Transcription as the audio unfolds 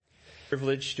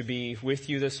Privileged to be with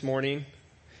you this morning.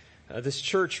 This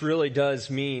church really does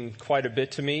mean quite a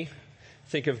bit to me.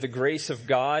 Think of the grace of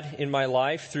God in my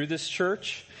life through this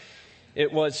church.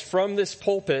 It was from this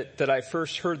pulpit that I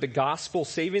first heard the gospel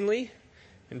savingly,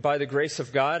 and by the grace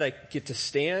of God, I get to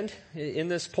stand in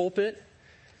this pulpit.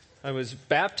 I was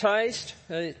baptized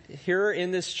here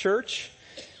in this church.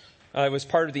 I was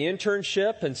part of the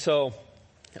internship, and so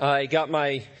I got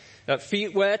my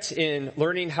feet wet in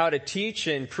learning how to teach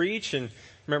and preach, and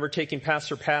remember taking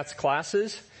Pastor Pat's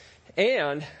classes.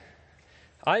 And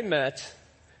I met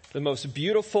the most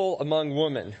beautiful among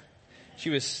women. She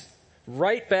was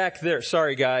right back there.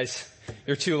 Sorry guys,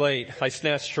 you're too late. I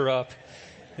snatched her up.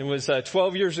 It was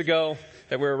 12 years ago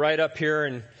that we were right up here,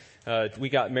 and we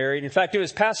got married. In fact, it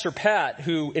was Pastor Pat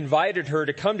who invited her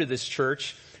to come to this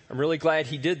church. I'm really glad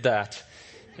he did that.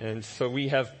 And so we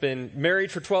have been married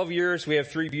for 12 years. We have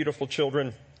 3 beautiful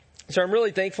children. So I'm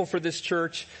really thankful for this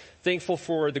church, thankful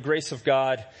for the grace of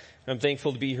God. I'm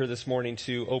thankful to be here this morning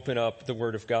to open up the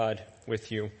Word of God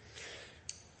with you.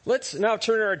 Let's now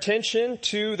turn our attention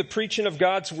to the preaching of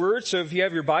God's Word. So if you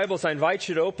have your Bibles, I invite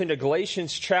you to open to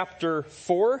Galatians chapter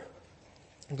 4.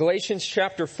 Galatians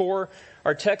chapter 4.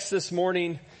 Our text this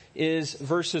morning is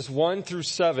verses 1 through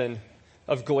 7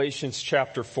 of Galatians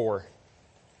chapter 4.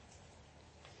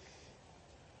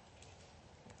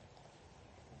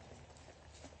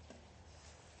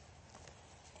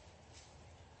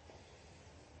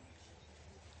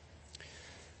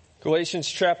 Galatians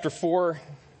chapter 4,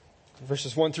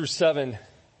 verses 1 through 7.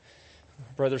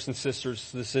 Brothers and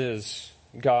sisters, this is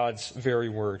God's very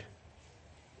word.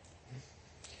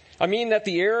 I mean that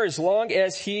the heir, as long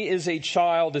as he is a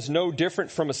child, is no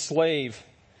different from a slave,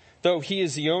 though he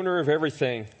is the owner of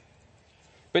everything.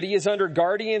 But he is under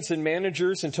guardians and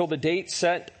managers until the date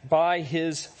set by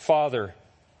his father.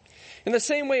 In the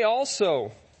same way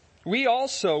we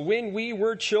also, when we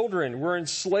were children, were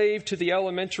enslaved to the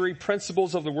elementary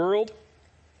principles of the world.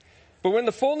 But when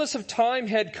the fullness of time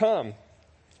had come,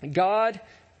 God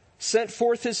sent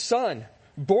forth his Son,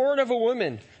 born of a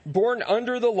woman, born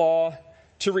under the law,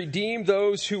 to redeem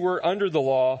those who were under the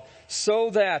law,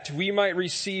 so that we might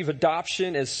receive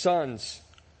adoption as sons.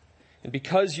 And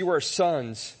because you are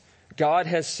sons, God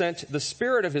has sent the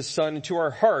Spirit of his Son into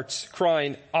our hearts,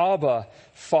 crying, Abba,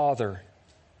 Father.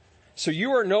 So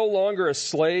you are no longer a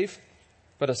slave,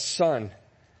 but a son.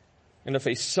 And if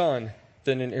a son,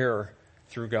 then an heir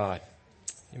through God.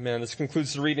 Amen. This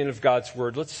concludes the reading of God's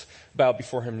Word. Let's bow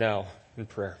before him now in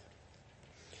prayer.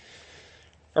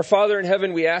 Our Father in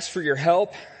heaven, we ask for your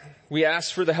help. We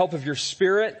ask for the help of your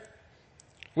Spirit.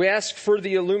 We ask for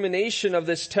the illumination of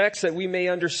this text that we may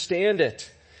understand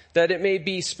it, that it may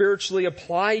be spiritually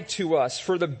applied to us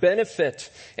for the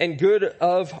benefit and good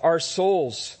of our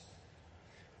souls.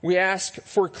 We ask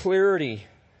for clarity.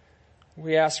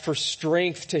 We ask for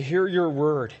strength to hear your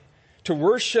word, to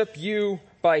worship you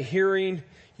by hearing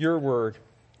your word.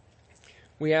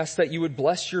 We ask that you would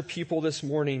bless your people this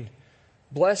morning.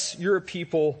 Bless your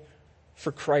people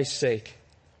for Christ's sake.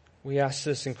 We ask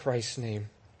this in Christ's name.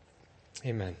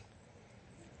 Amen.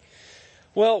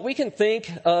 Well, we can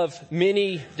think of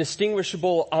many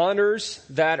distinguishable honors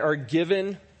that are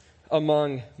given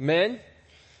among men.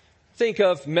 Think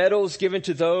of medals given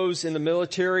to those in the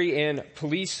military and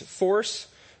police force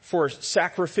for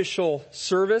sacrificial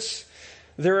service.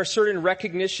 There are certain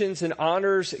recognitions and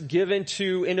honors given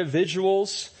to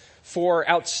individuals for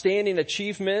outstanding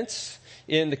achievements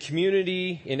in the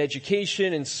community, in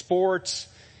education, in sports,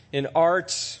 in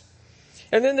arts.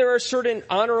 And then there are certain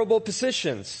honorable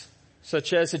positions,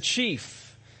 such as a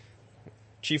chief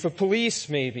of police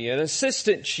maybe, an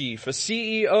assistant chief, a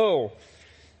CEO,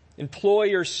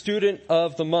 employer student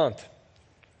of the month.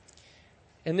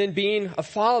 And then being a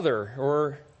father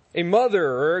or a mother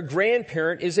or a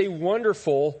grandparent is a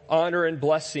wonderful honor and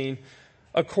blessing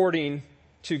according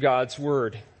to God's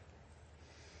word.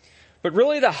 But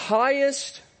really the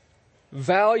highest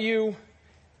value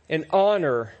and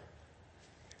honor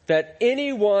that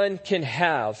anyone can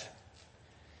have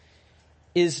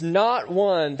is not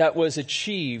one that was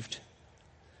achieved,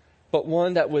 but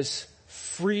one that was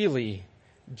freely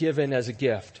given as a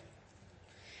gift.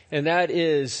 And that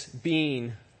is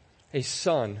being a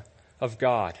son of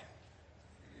God.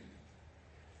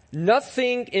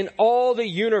 Nothing in all the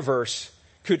universe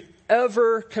could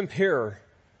ever compare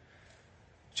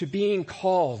to being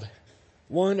called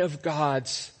one of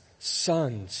God's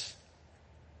sons.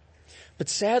 But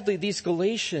sadly, these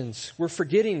Galatians were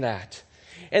forgetting that.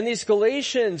 And these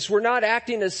Galatians were not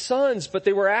acting as sons, but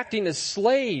they were acting as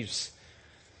slaves.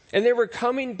 And they were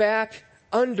coming back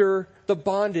under the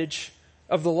bondage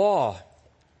of the law.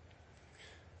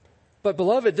 But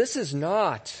beloved, this is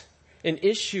not an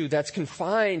issue that's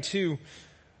confined to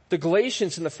the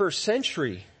Galatians in the first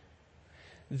century.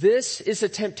 This is a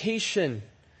temptation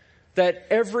that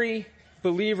every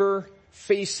believer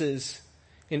faces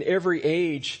in every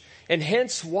age, and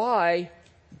hence why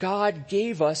God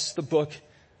gave us the book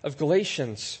of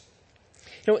Galatians.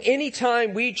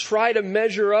 Anytime we try to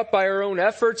measure up by our own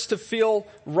efforts to feel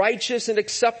righteous and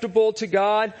acceptable to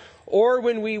God, or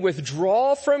when we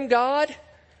withdraw from God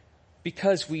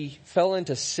because we fell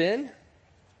into sin,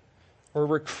 or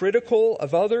we're critical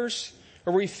of others,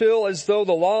 or we feel as though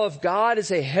the law of God is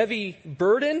a heavy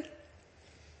burden,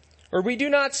 or we do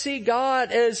not see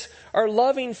God as our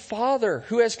loving Father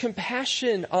who has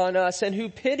compassion on us and who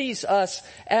pities us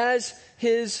as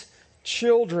His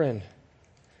children,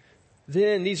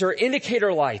 then these are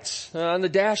indicator lights on the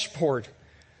dashboard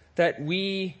that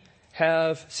we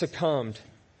have succumbed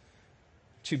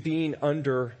to being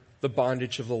under the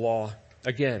bondage of the law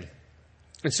again.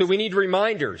 And so we need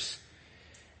reminders.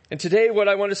 And today what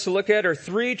I want us to look at are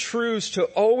 3 truths to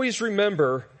always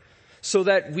remember so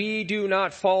that we do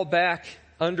not fall back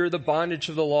under the bondage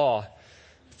of the law.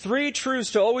 3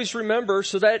 truths to always remember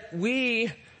so that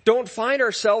we don't find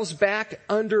ourselves back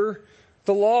under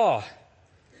the law.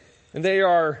 And they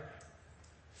are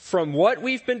from what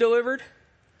we've been delivered,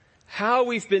 how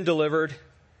we've been delivered,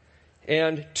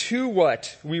 and to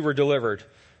what we were delivered.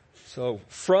 So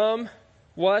from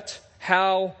what,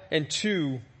 how, and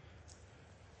to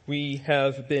we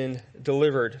have been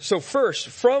delivered. So first,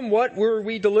 from what were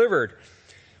we delivered?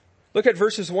 Look at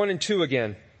verses 1 and 2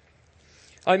 again.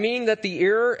 I mean that the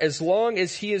heir, as long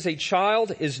as he is a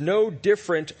child, is no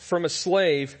different from a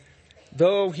slave,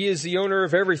 though he is the owner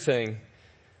of everything.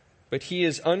 But he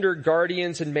is under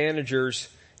guardians and managers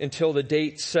until the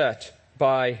date set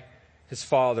by his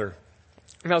father.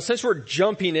 Now, since we're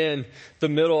jumping in the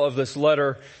middle of this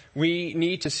letter, we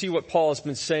need to see what Paul has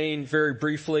been saying very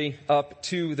briefly up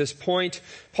to this point.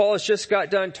 Paul has just got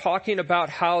done talking about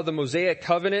how the Mosaic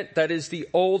covenant, that is the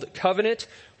old covenant,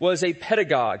 was a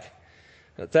pedagogue.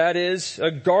 That is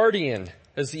a guardian,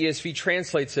 as the ESV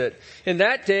translates it. In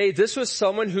that day, this was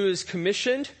someone who is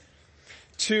commissioned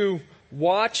to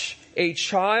watch a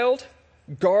child,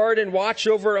 guard and watch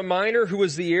over a minor who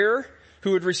was the heir,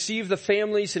 who would receive the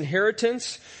family's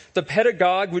inheritance. The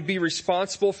pedagogue would be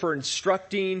responsible for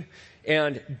instructing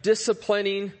and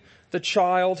disciplining the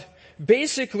child,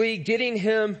 basically getting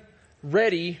him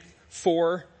ready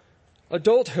for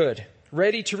adulthood,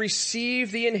 ready to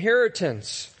receive the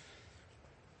inheritance.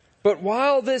 But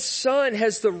while this son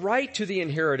has the right to the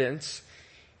inheritance,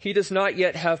 he does not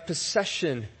yet have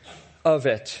possession of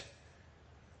it.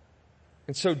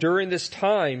 And so during this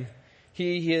time,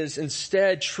 he is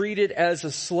instead treated as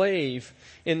a slave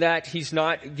in that he's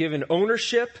not given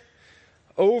ownership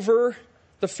over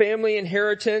the family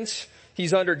inheritance.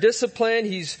 He's under discipline.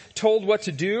 He's told what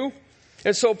to do.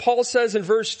 And so Paul says in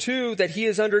verse 2 that he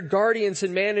is under guardians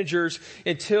and managers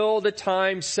until the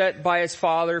time set by his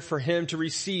father for him to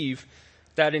receive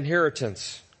that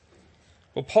inheritance.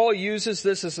 Well, Paul uses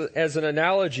this as an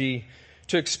analogy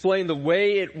to explain the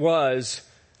way it was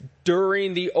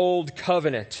during the old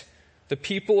covenant. The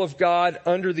people of God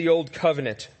under the old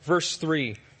covenant. Verse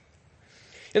 3.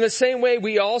 In the same way,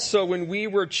 we also, when we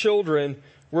were children,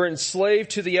 were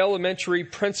enslaved to the elementary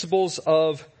principles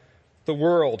of the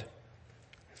world.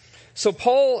 So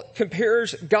Paul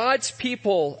compares God's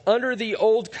people under the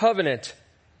old covenant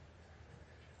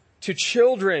to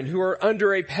children who are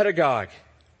under a pedagogue,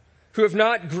 who have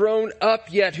not grown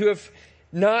up yet, who have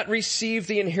not received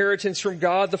the inheritance from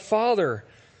God the Father.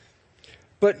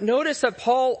 But notice that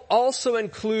Paul also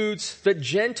includes the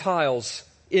Gentiles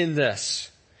in this.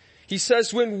 He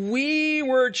says, when we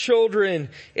were children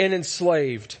and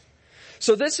enslaved.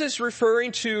 So this is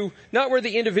referring to not where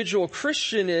the individual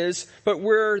Christian is, but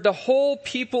where the whole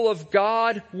people of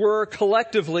God were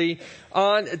collectively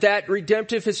on that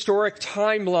redemptive historic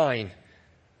timeline.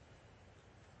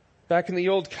 Back in the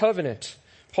Old Covenant,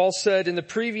 Paul said in the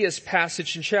previous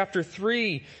passage in chapter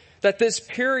 3, that this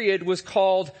period was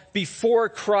called before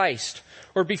Christ,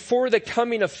 or before the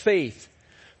coming of faith,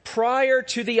 prior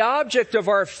to the object of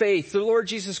our faith, the Lord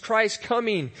Jesus Christ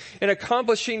coming and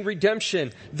accomplishing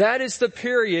redemption. That is the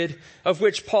period of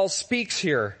which Paul speaks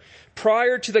here.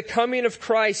 Prior to the coming of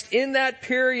Christ, in that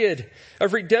period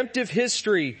of redemptive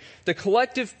history, the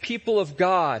collective people of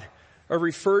God are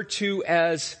referred to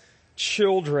as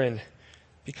children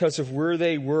because of where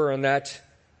they were on that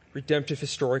redemptive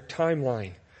historic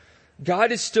timeline.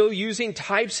 God is still using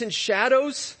types and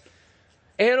shadows,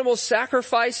 animal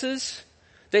sacrifices,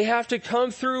 They have to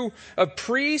come through a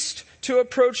priest to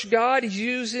approach God. He's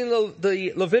using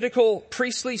the Levitical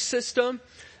priestly system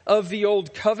of the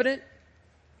Old Covenant.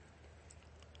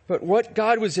 But what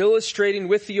God was illustrating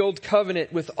with the Old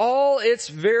Covenant, with all its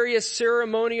various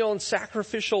ceremonial and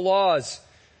sacrificial laws,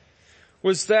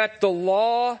 was that the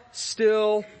law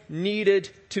still needed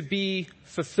to be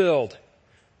fulfilled.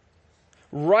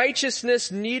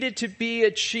 Righteousness needed to be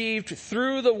achieved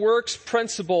through the works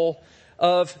principle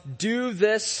of do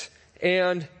this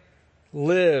and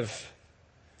live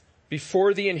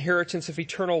before the inheritance of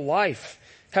eternal life.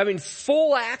 Having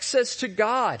full access to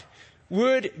God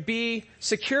would be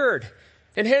secured.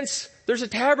 And hence, there's a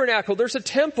tabernacle, there's a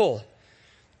temple.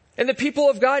 And the people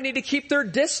of God need to keep their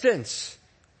distance.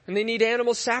 And they need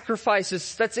animal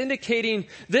sacrifices. That's indicating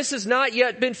this has not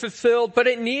yet been fulfilled, but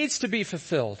it needs to be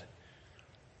fulfilled.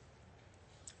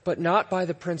 But not by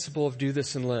the principle of do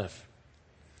this and live.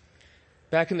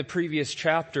 Back in the previous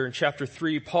chapter, in chapter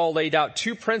 3, Paul laid out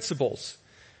two principles.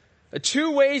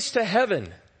 Two ways to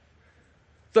heaven.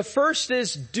 The first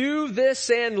is do this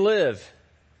and live.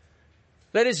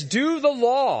 That is, do the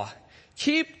law.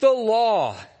 Keep the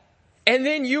law. And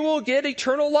then you will get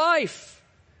eternal life.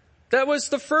 That was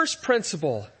the first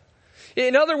principle.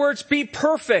 In other words, be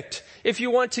perfect if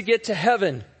you want to get to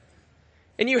heaven.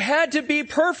 And you had to be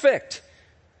perfect.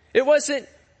 It wasn't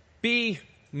be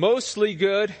mostly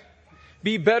good,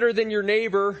 be better than your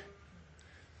neighbor.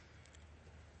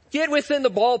 Get within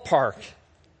the ballpark.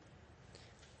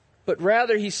 But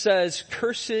rather, he says,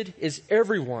 cursed is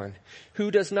everyone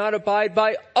who does not abide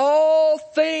by all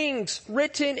things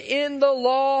written in the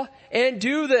law and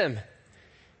do them.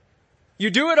 You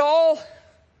do it all,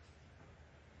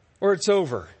 or it's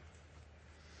over.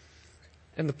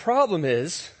 And the problem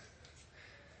is,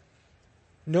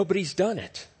 nobody's done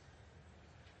it.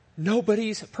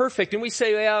 Nobody's perfect. And we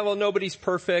say, yeah, well, nobody's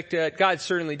perfect. God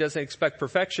certainly doesn't expect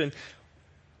perfection.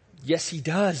 Yes, he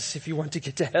does if you want to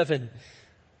get to heaven.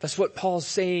 That's what Paul's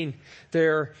saying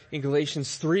there in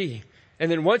Galatians 3. And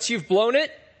then once you've blown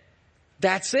it,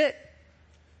 that's it.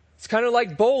 It's kind of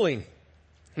like bowling.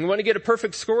 You want to get a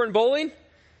perfect score in bowling?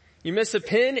 You miss a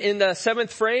pin in the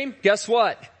seventh frame, guess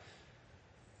what?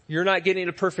 You're not getting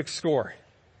a perfect score.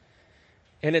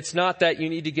 And it's not that you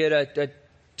need to get a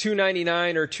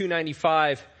 299 or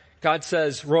 295. God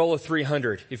says roll a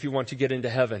 300 if you want to get into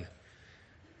heaven.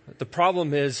 But the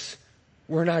problem is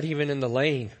we're not even in the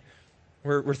lane.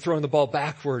 We're throwing the ball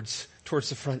backwards towards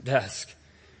the front desk.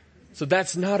 So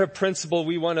that's not a principle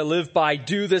we want to live by.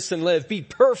 Do this and live. Be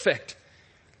perfect.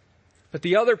 But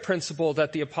the other principle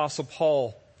that the Apostle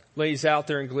Paul lays out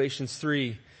there in Galatians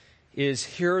 3 is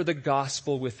hear the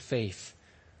gospel with faith.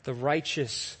 The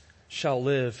righteous shall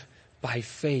live by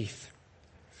faith.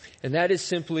 And that is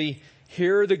simply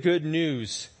hear the good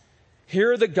news.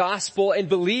 Hear the gospel and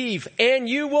believe, and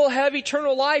you will have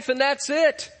eternal life, and that's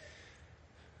it.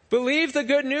 Believe the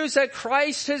good news that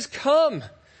Christ has come,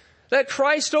 that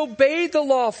Christ obeyed the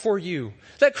law for you,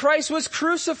 that Christ was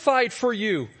crucified for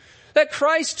you, that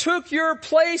Christ took your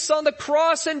place on the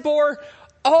cross and bore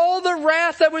all the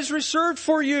wrath that was reserved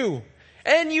for you.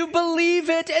 And you believe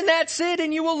it, and that's it,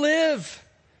 and you will live.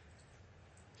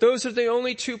 Those are the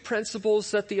only two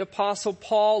principles that the Apostle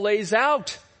Paul lays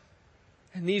out.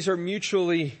 And these are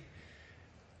mutually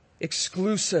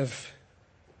exclusive.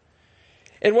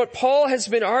 And what Paul has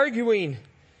been arguing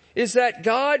is that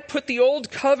God put the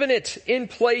old covenant in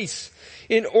place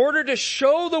in order to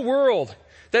show the world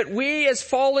that we as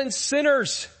fallen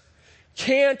sinners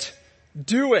can't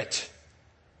do it.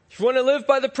 If you want to live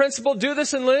by the principle, do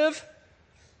this and live,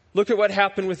 look at what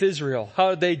happened with Israel.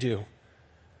 How did they do?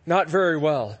 Not very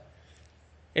well.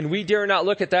 And we dare not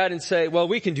look at that and say, well,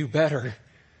 we can do better.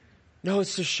 No,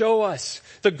 it's to show us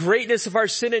the greatness of our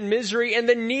sin and misery and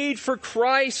the need for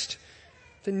Christ,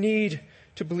 the need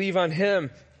to believe on Him.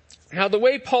 Now, the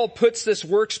way Paul puts this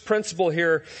works principle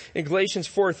here in Galatians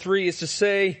 4:3 is to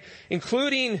say,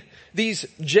 including these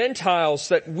Gentiles,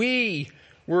 that we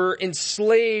were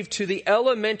enslaved to the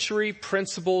elementary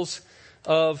principles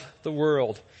of the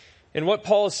world. And what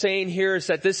Paul is saying here is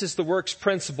that this is the works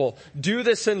principle. Do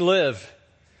this and live.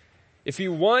 If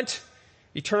you want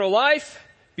eternal life,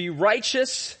 be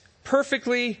righteous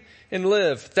perfectly and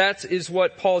live. That is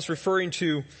what Paul is referring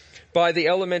to by the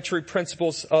elementary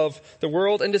principles of the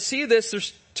world. And to see this,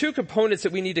 there's two components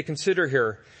that we need to consider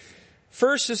here.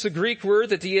 First is the Greek word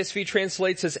that the ESV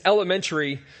translates as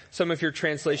elementary. Some of your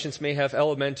translations may have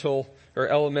elemental or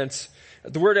elements.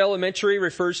 The word elementary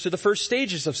refers to the first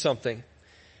stages of something.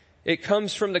 It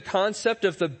comes from the concept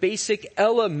of the basic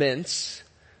elements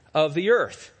of the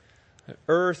earth.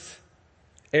 Earth,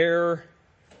 air,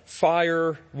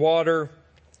 fire, water.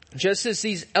 Just as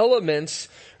these elements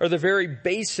are the very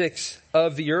basics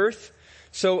of the earth,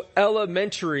 so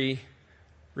elementary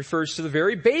refers to the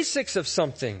very basics of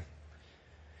something.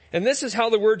 And this is how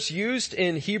the word's used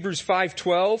in Hebrews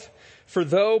 5:12. For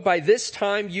though by this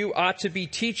time you ought to be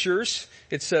teachers,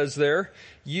 it says there,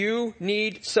 you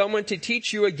need someone to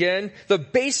teach you again the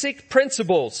basic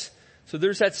principles. So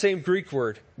there's that same Greek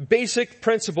word. Basic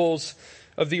principles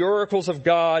of the oracles of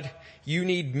God. You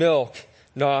need milk,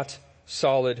 not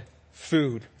solid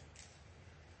food.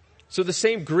 So the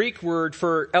same Greek word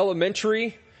for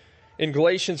elementary in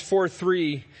Galatians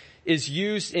 4:3 is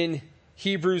used in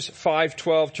Hebrews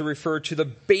 5:12 to refer to the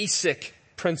basic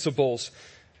principles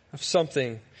of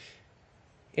something.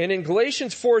 And in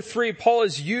Galatians 4:3, Paul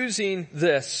is using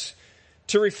this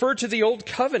to refer to the Old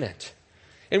Covenant.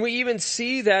 And we even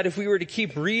see that if we were to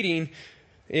keep reading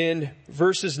in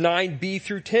verses 9b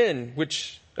through 10,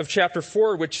 of chapter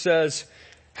 4, which says,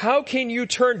 how can you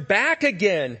turn back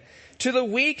again to the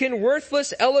weak and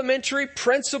worthless elementary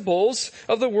principles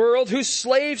of the world whose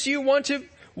slaves you want to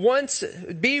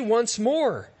be once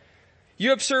more?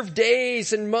 You observe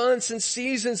days and months and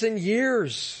seasons and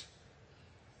years.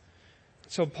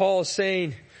 So Paul is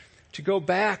saying to go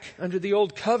back under the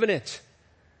old covenant,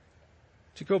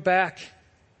 to go back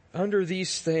under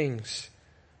these things,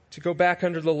 to go back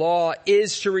under the law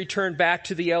is to return back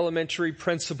to the elementary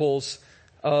principles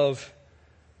of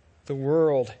the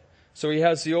world. So he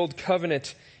has the old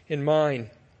covenant in mind.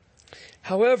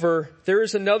 However, there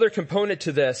is another component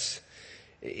to this.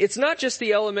 It's not just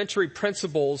the elementary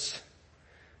principles,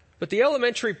 but the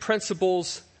elementary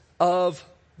principles of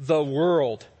the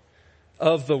world.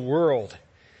 Of the world.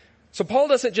 So Paul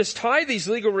doesn't just tie these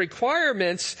legal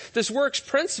requirements, this works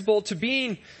principle, to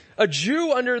being a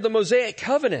Jew under the Mosaic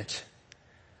covenant.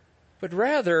 But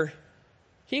rather,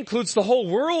 he includes the whole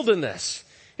world in this.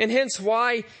 And hence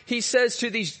why he says to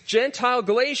these Gentile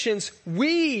Galatians,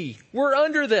 we're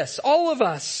under this, all of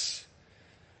us.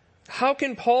 How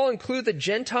can Paul include the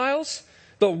Gentiles,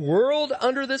 the world,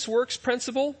 under this works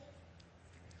principle?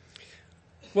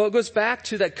 Well, it goes back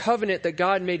to that covenant that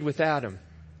God made with Adam.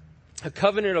 A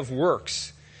covenant of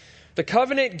works. The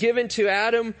covenant given to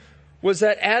Adam was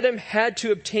that Adam had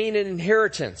to obtain an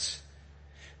inheritance.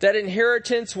 That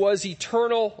inheritance was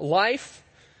eternal life,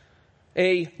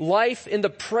 a life in the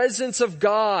presence of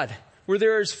God, where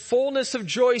there is fullness of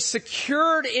joy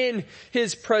secured in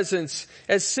His presence,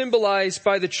 as symbolized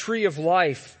by the tree of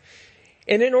life.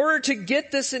 And in order to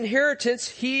get this inheritance,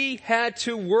 he had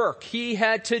to work. He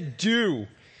had to do.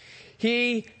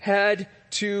 He had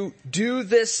to do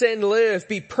this and live,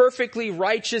 be perfectly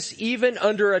righteous even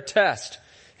under a test.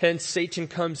 Hence, Satan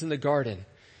comes in the garden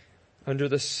under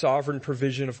the sovereign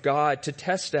provision of God to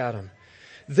test Adam.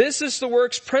 This is the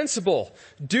works principle.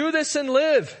 Do this and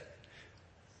live.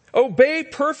 Obey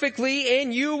perfectly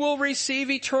and you will receive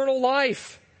eternal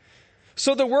life.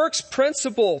 So the works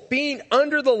principle, being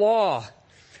under the law,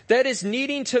 that is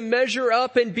needing to measure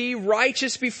up and be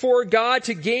righteous before God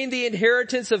to gain the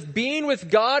inheritance of being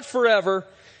with God forever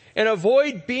and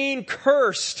avoid being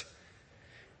cursed,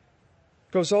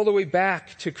 goes all the way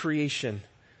back to creation,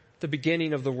 the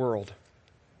beginning of the world.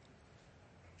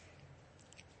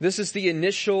 This is the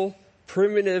initial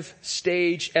primitive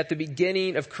stage at the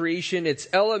beginning of creation. It's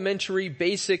elementary,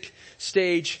 basic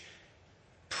stage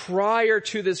prior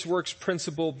to this works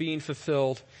principle being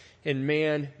fulfilled and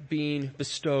man being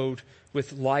bestowed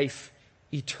with life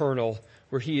eternal,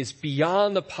 where he is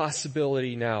beyond the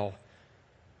possibility now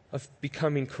of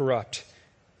becoming corrupt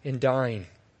and dying.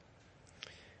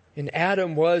 And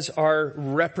Adam was our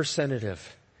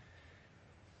representative.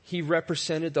 He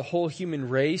represented the whole human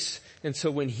race. And so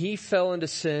when he fell into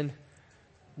sin,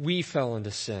 we fell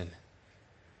into sin.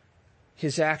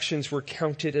 His actions were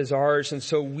counted as ours. And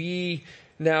so we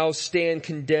now stand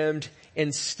condemned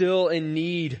and still in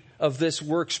need of this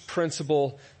works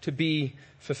principle to be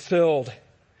fulfilled.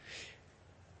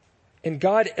 And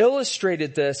God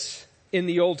illustrated this in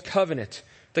the Old Covenant.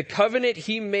 The covenant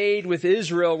He made with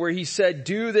Israel where He said,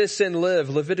 do this and live.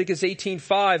 Leviticus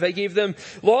 18:5, I gave them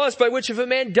laws by which if a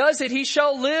man does it, he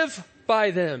shall live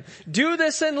by them. Do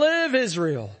this and live,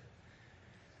 Israel.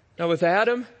 Now with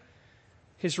Adam,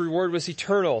 his reward was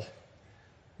eternal.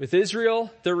 With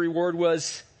Israel, their reward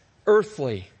was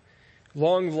earthly.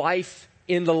 Long life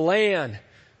in the land.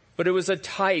 But it was a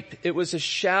type, it was a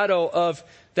shadow of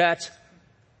that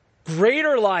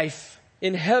greater life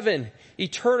in heaven,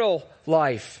 eternal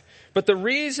life. But the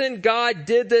reason God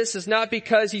did this is not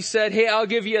because He said, hey, I'll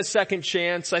give you a second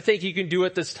chance. I think you can do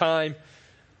it this time.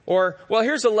 Or, well,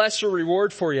 here's a lesser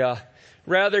reward for you.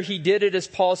 Rather, He did it, as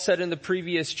Paul said in the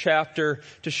previous chapter,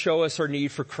 to show us our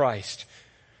need for Christ.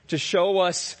 to show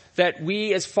us that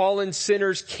we as fallen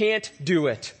sinners can't do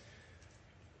it.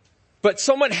 But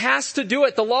someone has to do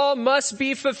it. The law must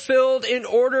be fulfilled in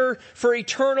order for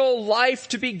eternal life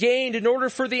to be gained, in order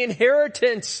for the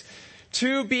inheritance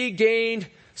to be gained.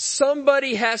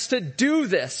 Somebody has to do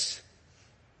this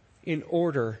in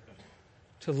order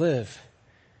to live.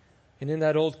 And in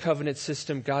that old covenant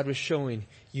system, God was showing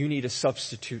you need a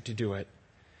substitute to do it.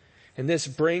 And this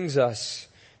brings us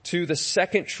to the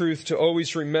second truth to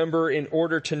always remember in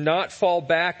order to not fall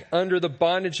back under the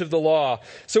bondage of the law.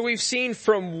 So we've seen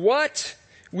from what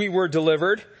we were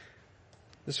delivered,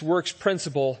 this works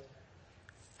principle.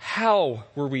 How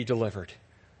were we delivered?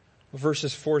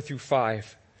 Verses 4 through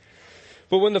 5.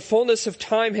 But when the fullness of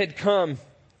time had come,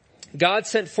 God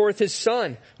sent forth His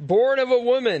Son, born of a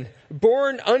woman,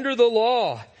 born under the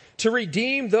law, to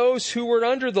redeem those who were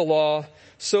under the law,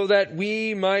 so that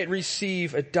we might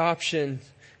receive adoption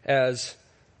as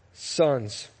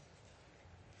sons.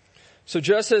 So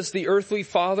just as the earthly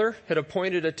father had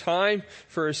appointed a time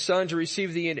for his son to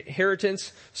receive the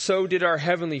inheritance, so did our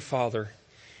heavenly Father.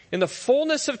 In the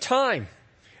fullness of time,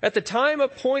 at the time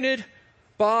appointed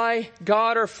by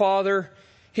God our Father,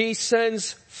 He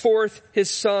sends forth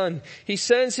His Son. He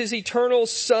sends His eternal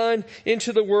Son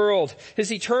into the world.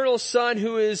 His eternal Son,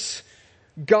 who is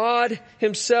God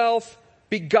Himself,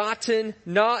 begotten,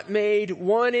 not made,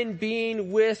 one in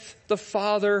being with the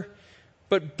Father,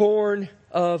 but born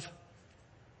of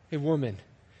a woman.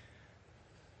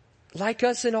 Like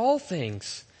us in all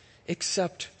things,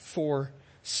 except for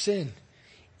sin.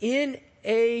 In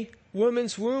a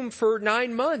woman's womb for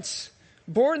 9 months.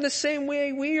 Born the same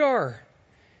way we are.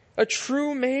 A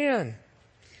true man.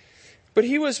 But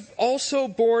He was also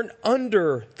born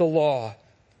under the law.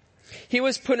 He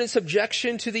was put in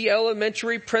subjection to the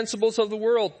elementary principles of the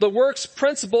world. The works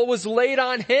principle was laid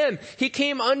on Him. He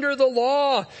came under the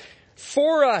law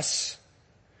for us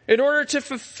in order to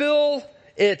fulfill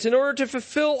it, in order to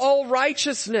fulfill all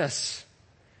righteousness.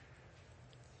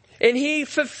 And He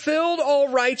fulfilled all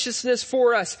righteousness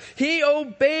for us. He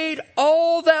obeyed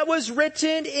all that was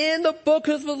written in the book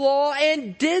of the law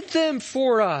and did them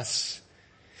for us.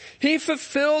 He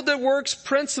fulfilled the works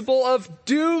principle of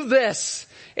do this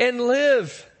and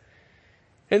live.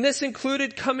 And this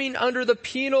included coming under the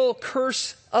penal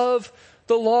curse of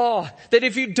the law, that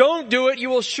if you don't do it, you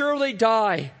will surely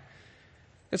die.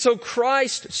 And so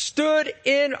Christ stood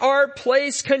in our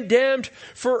place, condemned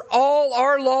for all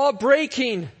our law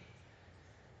breaking,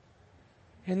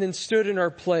 and then stood in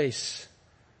our place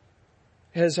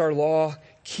as our law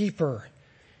keeper.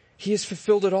 He has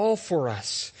fulfilled it all for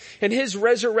us. And His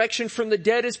resurrection from the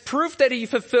dead is proof that He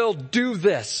fulfilled do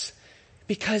this,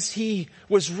 because He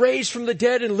was raised from the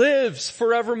dead and lives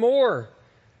forevermore.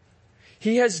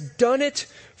 He has done it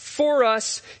for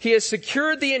us. He has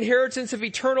secured the inheritance of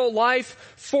eternal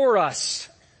life for us.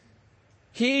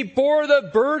 He bore the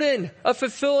burden of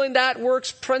fulfilling that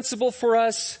works principle for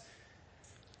us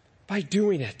by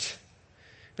doing it.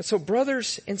 And so,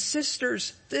 brothers and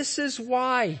sisters, this is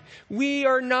why we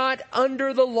are not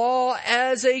under the law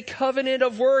as a covenant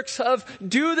of works of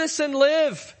do this and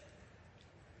live.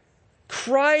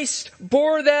 Christ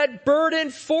bore that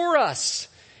burden for us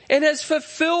and has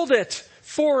fulfilled it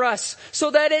for us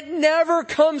so that it never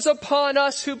comes upon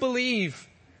us who believe.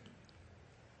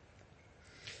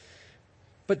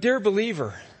 But dear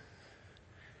believer,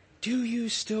 do you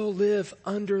still live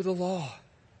under the law?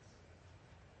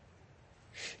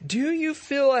 Do you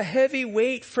feel a heavy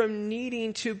weight from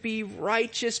needing to be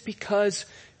righteous because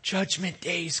Judgment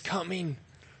Day is coming?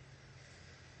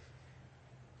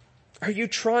 Are you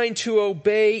trying to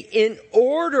obey in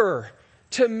order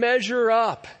to measure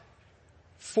up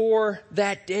for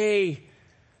that day?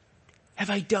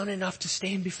 Have I done enough to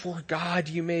stand before God?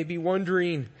 You may be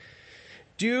wondering.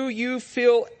 Do you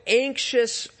feel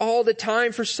anxious all the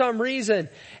time for some reason,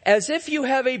 as if you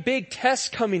have a big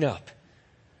test coming up?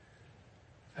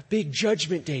 A big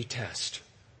Judgment Day test.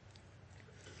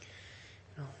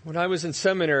 When I was in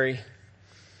seminary,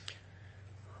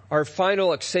 our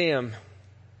final exam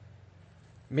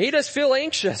made us feel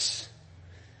anxious.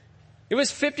 It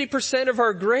was 50% of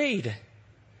our grade.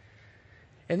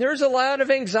 And there's a lot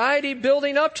of anxiety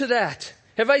building up to that.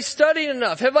 Have I studied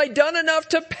enough? Have I done enough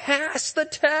to pass the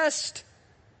test?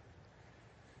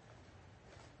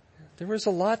 There was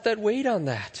a lot that weighed on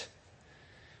that.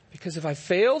 Because if I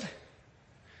failed,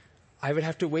 I would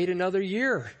have to wait another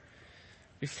year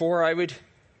before I would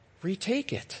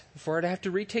retake it, before I'd have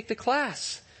to retake the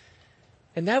class.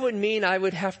 And that would mean I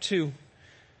would have to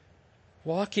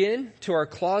walk in to our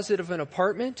closet of an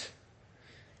apartment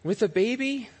with a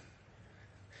baby,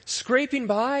 scraping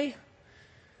by,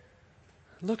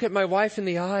 Look at my wife in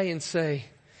the eye and say,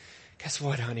 guess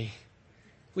what, honey?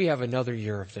 We have another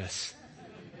year of this.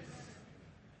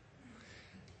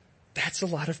 That's a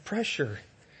lot of pressure.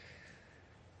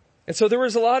 And so there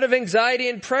was a lot of anxiety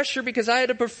and pressure because I had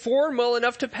to perform well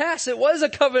enough to pass. It was a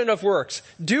covenant of works.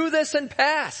 Do this and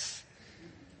pass.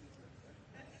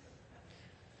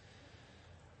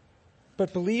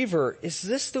 But believer, is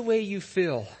this the way you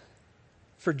feel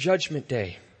for Judgment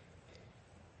Day?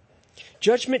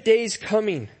 Judgment Day is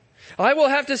coming. I will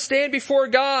have to stand before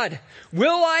God.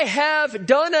 Will I have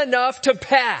done enough to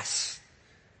pass?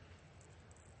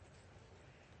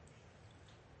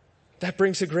 That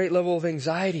brings a great level of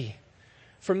anxiety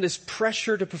from this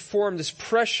pressure to perform, this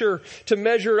pressure to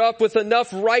measure up with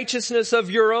enough righteousness of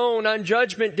your own on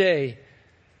Judgment Day.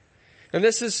 And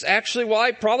this is actually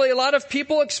why probably a lot of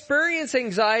people experience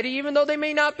anxiety, even though they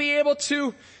may not be able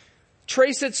to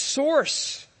trace its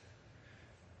source.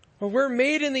 Well, we're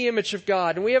made in the image of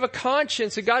God, and we have a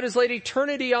conscience, and God has laid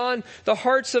eternity on the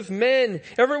hearts of men.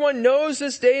 Everyone knows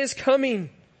this day is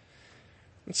coming.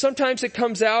 And sometimes it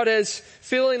comes out as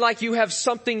feeling like you have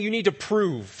something you need to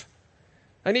prove.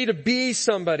 I need to be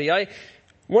somebody.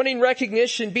 Wanting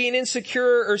recognition, being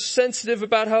insecure or sensitive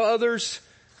about how others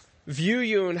view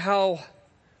you and how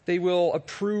they will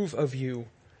approve of you.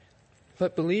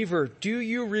 But believer, do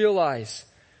you realize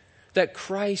that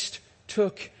Christ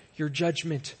took your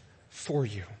judgment for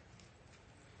you?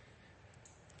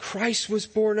 Christ was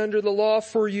born under the law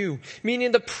for you,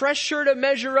 meaning the pressure to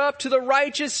measure up to the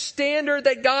righteous standard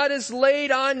that God has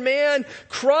laid on man,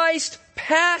 Christ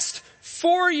passed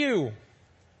for you.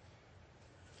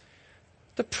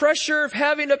 The pressure of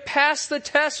having to pass the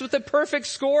test with a perfect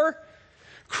score,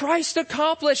 Christ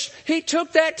accomplished. He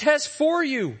took that test for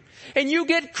you. And you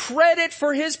get credit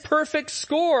for His perfect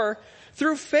score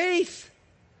through faith.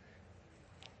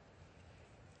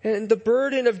 And the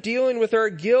burden of dealing with our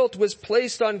guilt was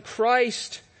placed on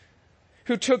Christ,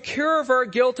 who took care of our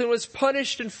guilt and was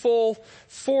punished in full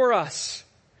for us.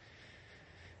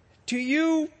 Do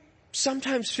you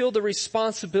sometimes feel the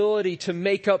responsibility to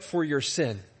make up for your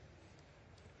sin?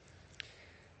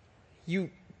 You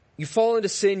fall into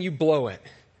sin, you blow it.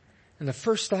 And the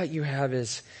first thought you have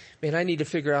is, man, I need to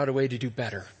figure out a way to do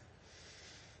better.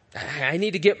 I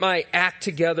need to get my act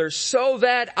together so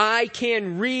that I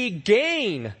can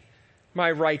regain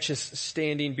my righteous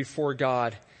standing before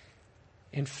God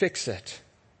and fix it.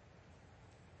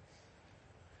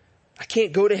 I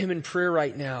can't go to Him in prayer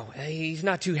right now. He's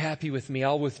not too happy with me.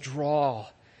 I'll withdraw.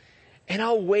 And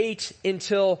I'll wait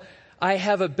until I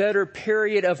have a better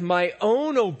period of my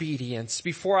own obedience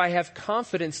before I have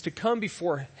confidence to come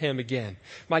before Him again.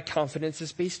 My confidence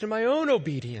is based on my own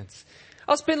obedience.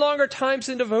 I'll spend longer times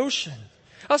in devotion.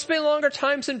 I'll spend longer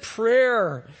times in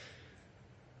prayer.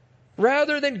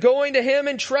 Rather than going to Him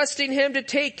and trusting Him to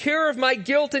take care of my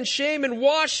guilt and shame and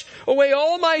wash away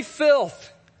all my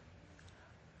filth,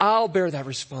 I'll bear that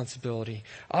responsibility.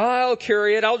 I'll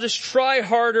carry it. I'll just try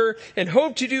harder and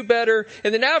hope to do better.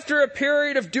 And then after a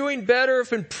period of doing better,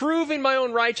 of improving my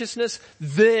own righteousness,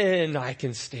 then I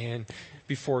can stand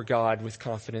before God with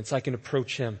confidence. I can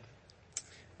approach Him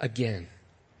again.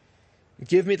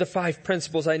 Give me the 5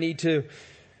 principles I need to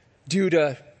do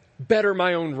to better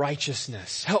my own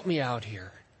righteousness. Help me out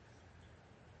here.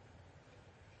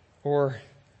 Or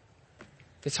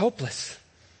it's hopeless.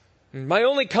 My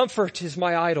only comfort is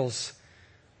my idols.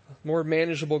 More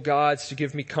manageable gods to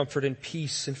give me comfort and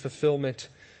peace and fulfillment.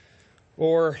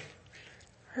 Or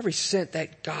I resent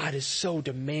that God is so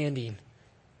demanding.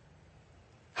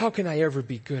 How can I ever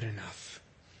be good enough?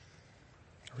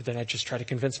 Or then I just try to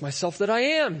convince myself that I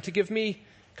am to give me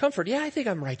comfort. Yeah, I think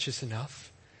I'm righteous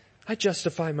enough. I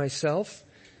justify myself.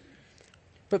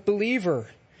 But believer,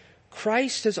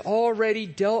 Christ has already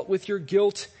dealt with your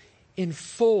guilt in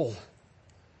full.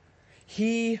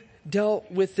 He dealt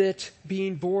with it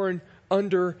being born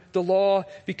under the law,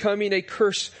 becoming a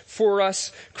curse for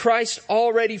us. Christ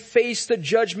already faced the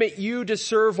judgment you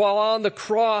deserve while on the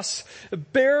cross,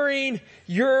 bearing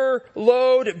your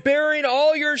load, bearing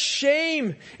all your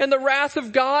shame and the wrath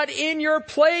of God in your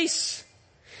place.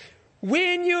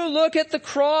 When you look at the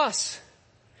cross,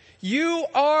 you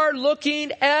are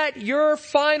looking at your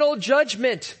final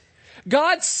judgment.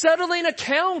 God settling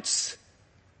accounts.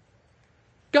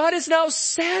 God is now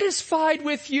satisfied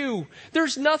with you.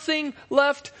 There's nothing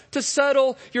left to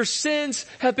settle. Your sins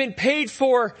have been paid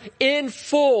for in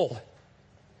full.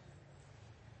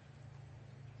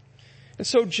 And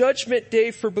so Judgment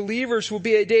Day for believers will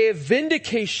be a day of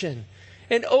vindication,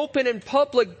 an open and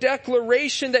public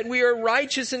declaration that we are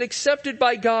righteous and accepted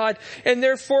by God and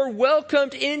therefore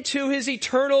welcomed into His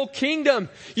eternal kingdom.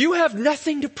 You have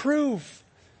nothing to prove.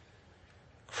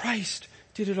 Christ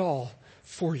did it all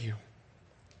for you.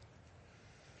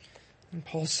 And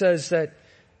Paul says that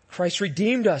Christ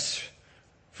redeemed us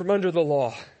from under the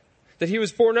law. That he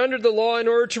was born under the law in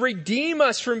order to redeem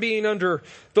us from being under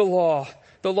the law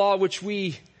which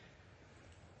we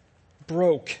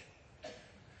broke.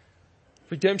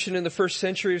 Redemption in the first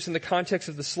century was in the context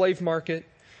of the slave market.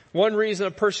 One reason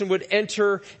a person would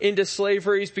enter into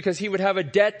slavery is because he would have a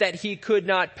debt that he could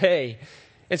not pay.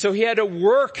 And so he had to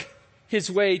work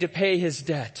his way to pay his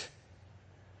debt.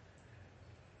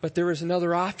 But there was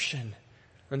another option,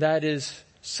 and that is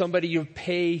somebody to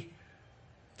pay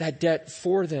that debt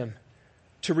for them,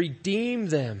 to redeem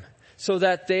them, so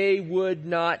that they would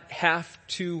not have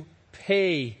to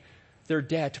pay their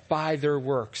debt by their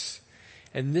works.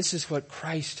 And this is what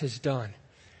Christ has done.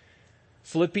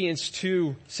 Philippians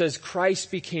 2 says Christ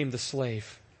became the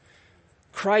slave.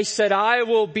 Christ said, I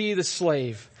will be the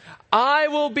slave. I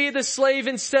will be the slave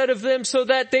instead of them so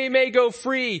that they may go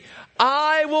free.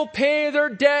 I will pay their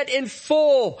debt in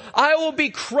full. I will be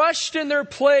crushed in their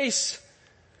place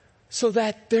so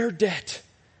that their debt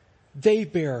they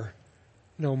bear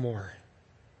no more.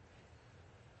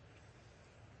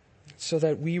 So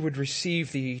that we would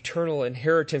receive the eternal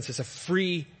inheritance as a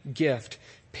free gift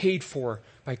paid for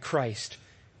by Christ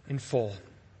in full.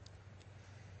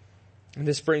 And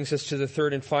this brings us to the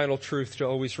third and final truth to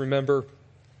always remember,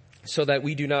 so that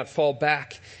we do not fall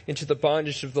back into the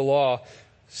bondage of the law.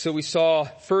 So we saw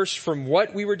first from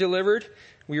what we were delivered.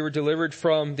 We were delivered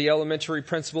from the elementary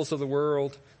principles of the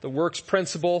world, the works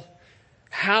principle.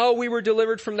 How we were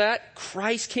delivered from that?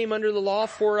 Christ came under the law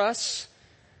for us.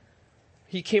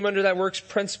 He came under that works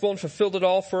principle and fulfilled it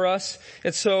all for us.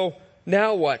 And so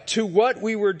now what? To what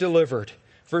we were delivered.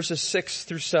 Verses 6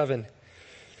 through 7.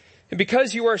 And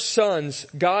because you are sons,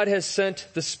 God has sent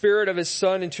the Spirit of His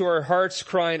Son into our hearts,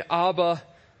 crying, Abba,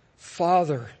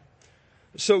 Father.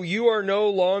 So you are no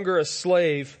longer a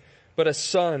slave, but a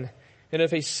son. And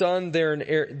if a son,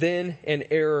 then an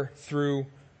heir through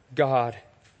God.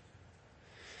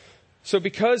 So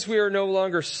because we are no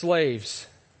longer slaves,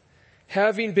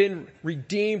 having been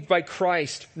redeemed by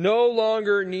Christ, no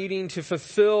longer needing to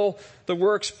fulfill the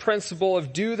works principle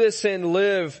of do this and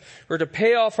live, or to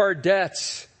pay off our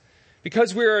debts,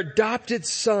 because we are adopted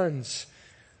sons,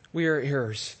 we are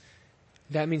heirs.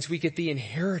 That means we get the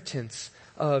inheritance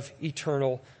of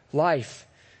eternal life.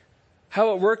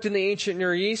 How it worked in the ancient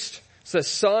Near East, so the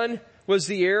son was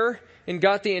the heir and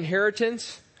got the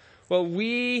inheritance. Well,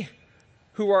 we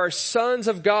who are sons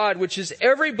of God, which is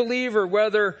every believer,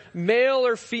 whether male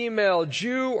or female,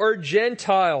 Jew or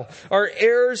Gentile, are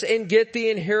heirs and get the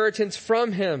inheritance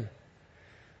from Him.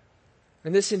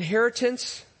 And this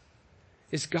inheritance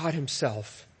is God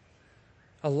Himself.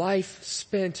 A life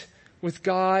spent with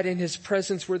God in His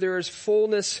presence where there is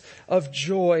fullness of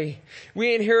joy.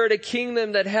 We inherit a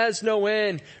kingdom that has no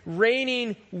end,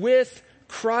 reigning with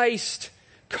Christ,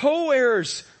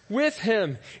 co-heirs with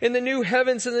Him in the new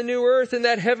heavens and the new earth, in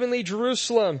that heavenly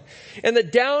Jerusalem. And the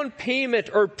down payment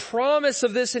or promise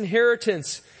of this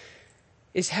inheritance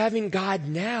is having God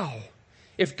now.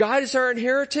 If God is our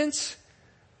inheritance,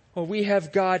 well, we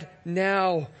have God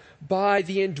now by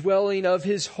the indwelling of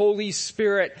His Holy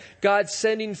Spirit, God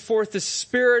sending forth the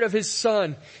Spirit of His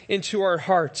Son into our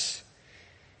hearts.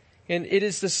 And it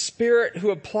is the Spirit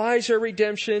who applies our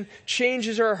redemption,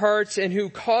 changes our hearts, and who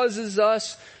causes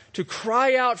us to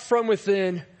cry out from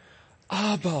within,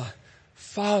 Abba,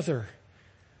 Father.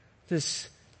 This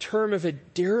term of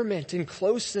endearment and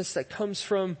closeness that comes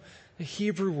from the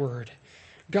Hebrew word.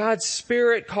 God's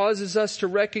Spirit causes us to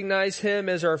recognize Him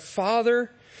as our Father.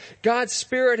 God's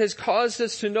Spirit has caused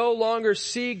us to no longer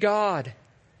see God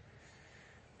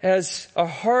as a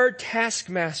hard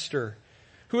taskmaster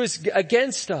who is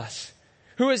against us,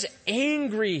 who is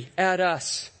angry at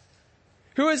us,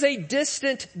 who is a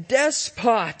distant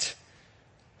despot.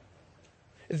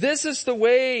 This is the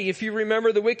way, if you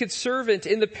remember the wicked servant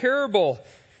in the parable,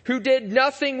 who did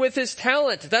nothing with his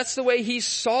talent. That's the way he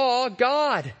saw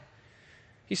God.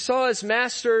 He saw his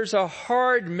master as a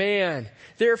hard man.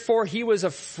 Therefore, he was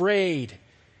afraid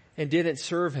and didn't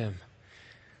serve Him.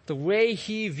 The way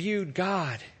he viewed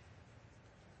God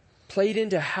played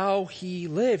into how he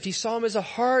lived. He saw Him as a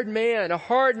hard man, a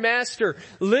hard master,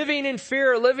 living in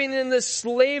fear, living in this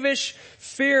slavish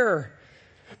fear.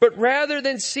 But rather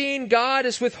than seeing God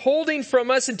as withholding from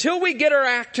us until we get our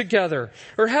act together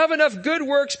or have enough good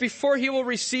works before He will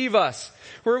receive us,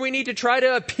 where we need to try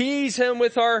to appease Him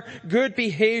with our good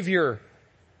behavior,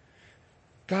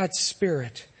 God's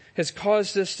Spirit has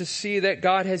caused us to see that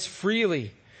God has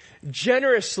freely,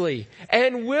 generously,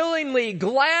 and willingly,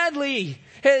 gladly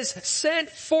has sent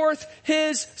forth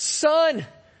His Son.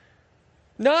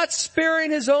 not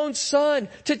sparing His own Son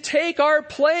to take our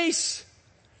place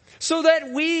so that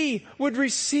we would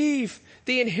receive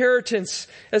the inheritance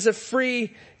as a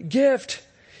free gift.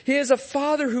 He is a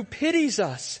Father who pities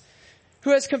us, who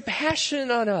has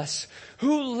compassion on us,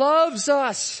 who loves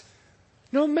us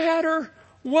no matter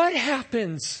what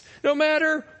happens, no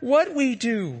matter what we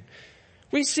do.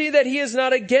 We see that He is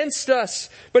not against us,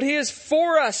 but He is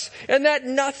for us, and that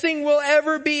nothing will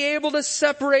ever be able to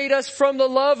separate us from the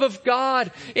love of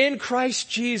God in Christ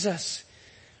Jesus.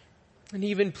 And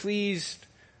even pleased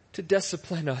to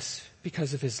discipline us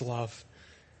because of His love.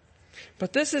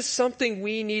 But this is something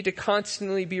we need to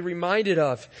constantly be reminded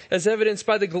of, as evidenced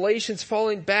by the Galatians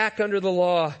falling back under the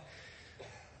law.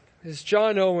 As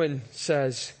John Owen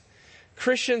says,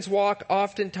 Christians walk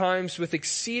oftentimes with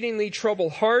exceedingly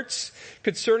troubled hearts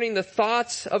concerning the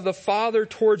thoughts of the Father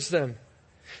towards them.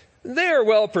 They are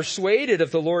well persuaded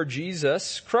of the Lord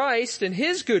Jesus Christ and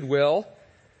His goodwill,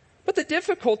 but the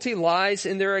difficulty lies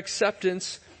in their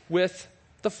acceptance with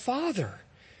the Father.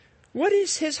 What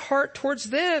is His heart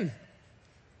towards them?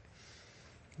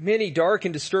 Many dark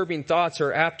and disturbing thoughts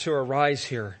are apt to arise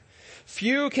here.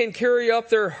 Few can carry up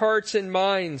their hearts and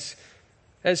minds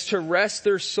as to rest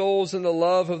their souls in the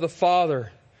love of the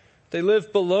Father. They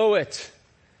live below it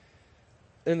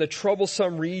in the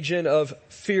troublesome region of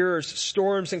fears,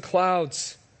 storms, and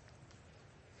clouds.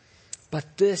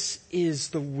 But this is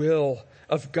the will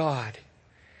of God,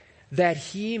 that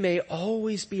He may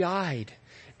always be eyed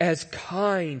as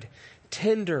kind,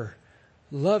 tender,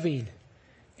 loving,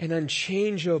 and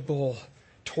unchangeable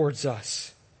towards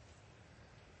us.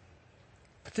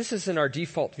 But this isn't our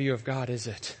default view of God, is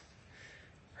it?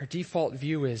 Our default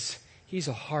view is He's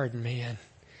a hard man,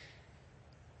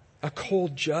 a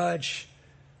cold judge.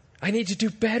 I need to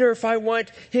do better if I want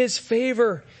His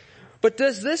favor. But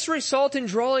does this result in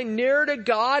drawing nearer to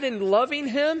God and loving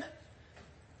Him?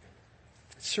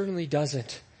 It certainly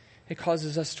doesn't. It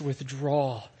causes us to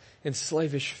withdraw in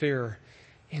slavish fear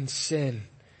and sin.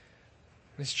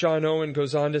 As John Owen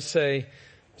goes on to say,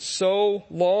 so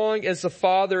long as the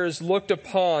Father is looked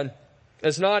upon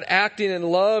as not acting in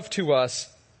love to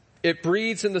us, it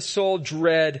breeds in the soul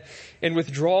dread and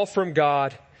withdrawal from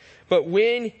God. But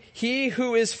when He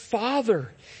who is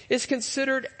Father is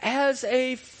considered as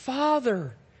a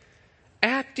Father,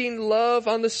 acting love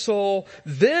on the soul,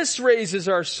 this raises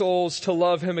our souls to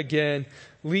love Him again,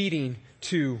 leading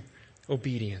to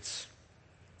obedience.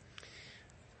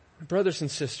 Brothers and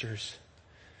sisters,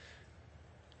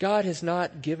 God has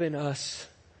not given us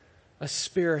a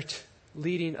spirit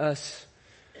leading us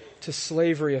to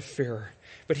slavery of fear,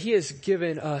 but He has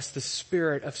given us the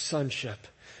spirit of sonship,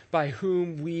 by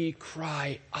whom we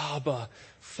cry, Abba,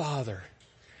 Father.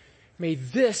 May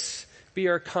this be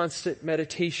our constant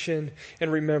meditation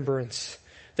and remembrance,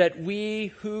 that we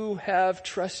who have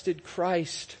trusted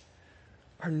Christ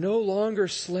are no longer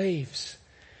slaves,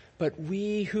 but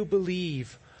we who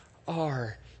believe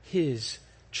are His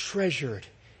treasured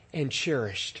and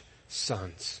cherished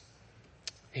sons.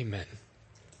 Amen.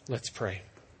 Let's pray.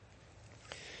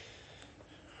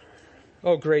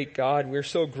 Oh, great God, we're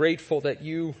so grateful that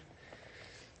You,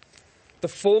 the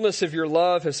fullness of Your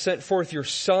love, has sent forth Your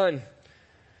Son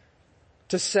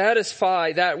to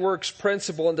satisfy that works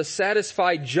principle and to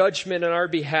satisfy judgment on our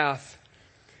behalf.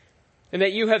 And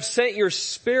that You have sent Your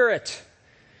Spirit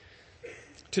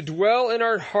to dwell in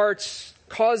our hearts,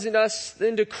 causing us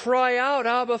then to cry out,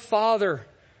 Abba, Father.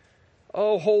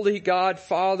 Oh, holy God,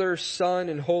 Father, Son,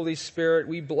 and Holy Spirit,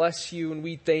 we bless You and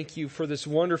we thank You for this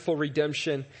wonderful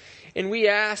redemption. And we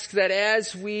ask that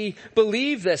as we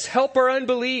believe this, help our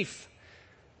unbelief.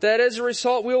 That as a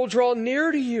result, we will draw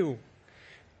near to You.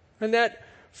 And that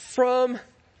from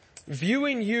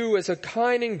viewing You as a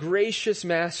kind and gracious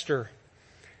Master,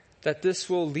 that this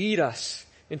will lead us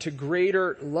into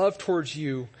greater love towards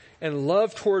You and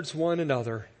love towards one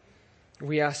another.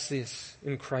 We ask this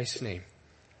in Christ's name.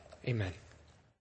 Amen.